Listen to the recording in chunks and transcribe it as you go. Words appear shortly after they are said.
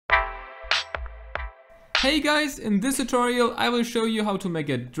Hey guys, in this tutorial I will show you how to make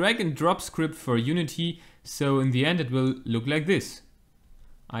a drag and drop script for Unity, so in the end it will look like this.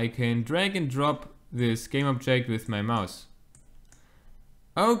 I can drag and drop this game object with my mouse.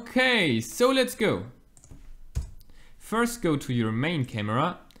 Okay, so let's go. First go to your main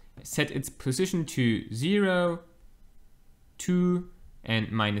camera, set its position to 0, 2 and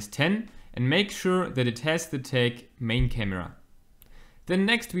 -10 and make sure that it has the tag main camera. Then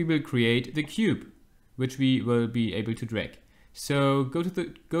next we will create the cube, which we will be able to drag. So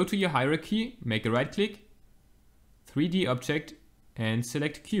go to your hierarchy, make a right click, 3D object and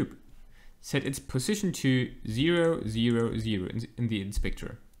select cube. Set its position to 0, 0, 0 in the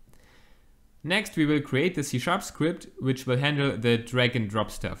inspector. Next we will create the C# script which will handle the drag and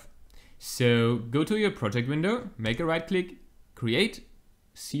drop stuff. So go to your project window, make a right click, create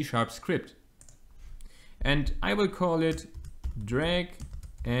C# script. And I will call it drag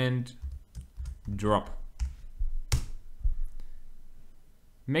and drop.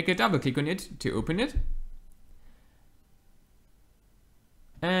 Make a double click on it to open it.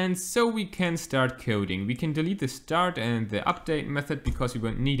 And so we can start coding. We can delete the start and the update method because we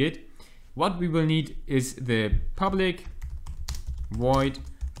won't need it. What we will need is the public void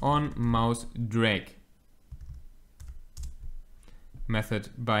on mouse drag method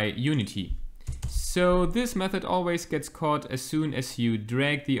by Unity. So this method always gets called as soon as you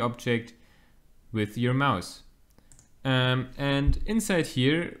drag the object with your mouse. And inside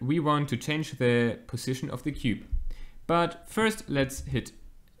here we want to change the position of the cube. But first let's hit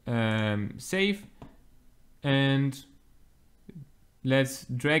save and let's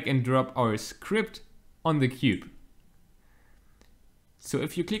drag and drop our script on the cube. So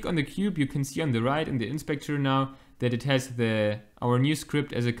if you click on the cube, you can see on the right in the inspector now that it has our new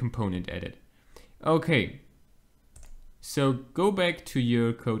script as a component added. Okay, so go back to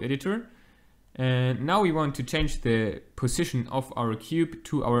your code editor. And now we want to change the position of our cube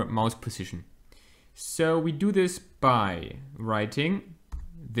to our mouse position. So we do this by writing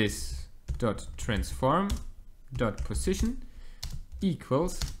this dot transform dot position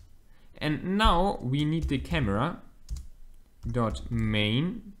equals, and now we need the camera dot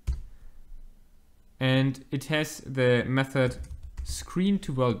main, and it has the method screen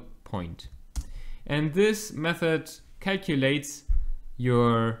to world point, and this method calculates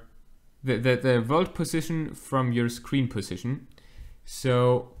your the world position from your screen position.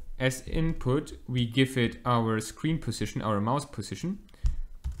 So as input we give it our screen position, our mouse position,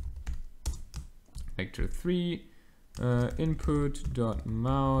 vector 3 input dot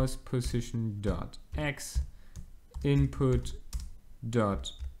mouse position dot x input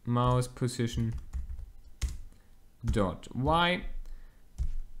dot mouse position dot y,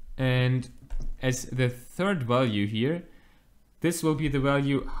 and as the third value here, this will be the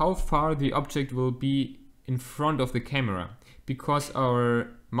value how far the object will be in front of the camera, because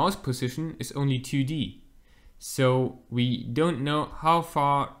our mouse position is only 2D. So we don't know how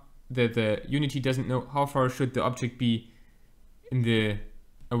far, the Unity doesn't know how far should the object be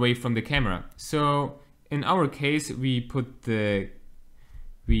away from the camera. So in our case we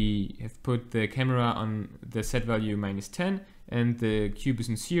have put the camera on the set value -10 and the cube is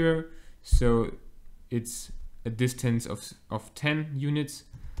in 0, so it's a distance of 10 units,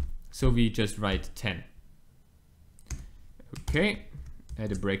 so we just write 10. Okay,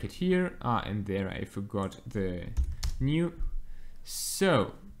 add a bracket here, and there I forgot the new.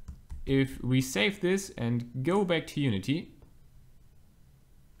 So if we save this and go back to Unity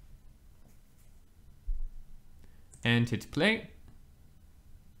and hit play,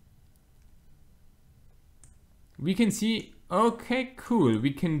 we can see, okay, cool,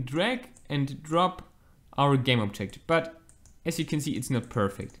 we can drag and drop our game object, but as you can see it's not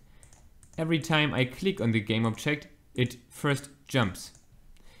perfect. Every time I click on the game object it first jumps,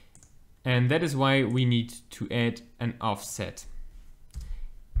 and that is why we need to add an offset,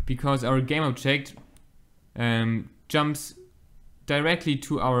 because our game object jumps directly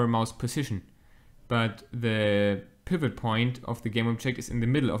to our mouse position, but the pivot point of the game object is in the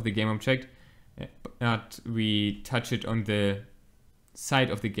middle of the game object, but we touch it on the side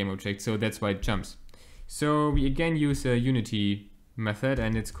of the game object, so that's why it jumps. So we again use a Unity method,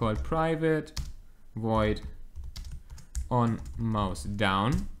 and it's called private void on mouse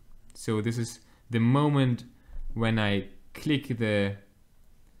down. So this is the moment when I click the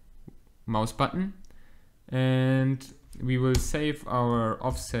mouse button, and we will save our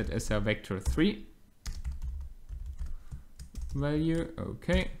offset as a vector 3 value.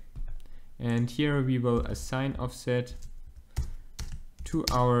 Okay, and here we will assign offset to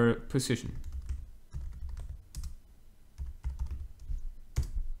our position.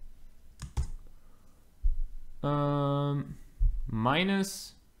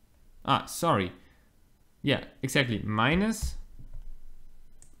 minus, sorry. Yeah, exactly, minus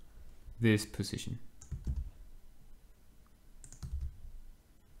this position.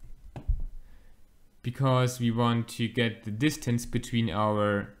 Because we want to get the distance between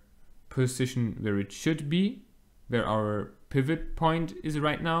our position where it should be, where our pivot point is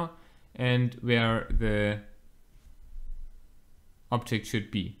right now, and where the object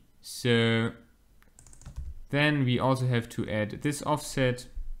should be. So then we also have to add this offset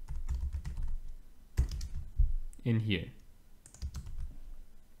in here.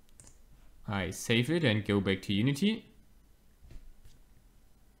 I save it and go back to Unity.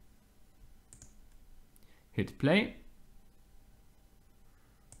 Hit play.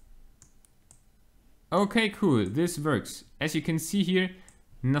 Okay, cool, this works. As you can see here,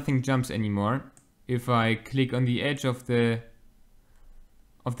 nothing jumps anymore. If I click on the edge of the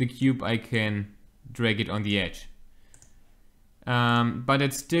cube, I can drag it on the edge. But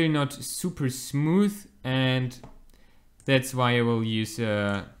it's still not super smooth, and that's why I will use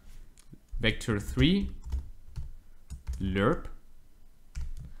vector 3 lerp.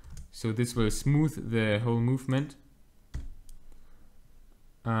 So this will smooth the whole movement.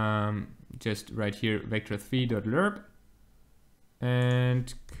 Just right here, vector 3.lerp,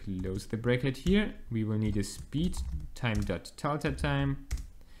 and close the bracket here. We will need a speed time.tilde time,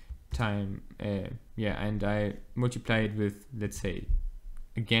 and I multiply it with, let's say,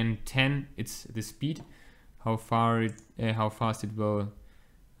 again 10. It's the speed, how fast it will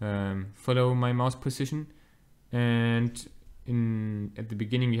follow my mouse position. And at the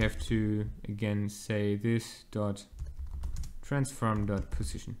beginning we have to again say this dot transform dot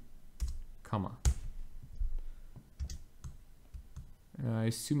position, comma.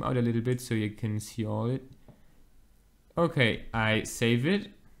 I zoom out a little bit so you can see all it. Okay, I save it,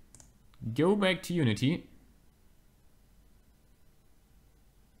 go back to Unity,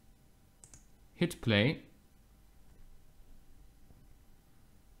 hit play.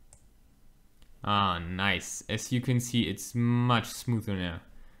 Nice. As you can see, it's much smoother now.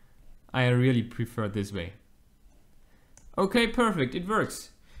 I really prefer this way. Okay, perfect, it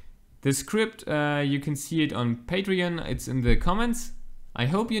works. The script, you can see it on Patreon, it's in the comments. I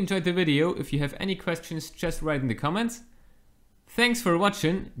hope you enjoyed the video. If you have any questions, just write in the comments. Thanks for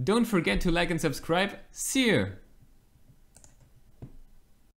watching. Don't forget to like and subscribe. See you!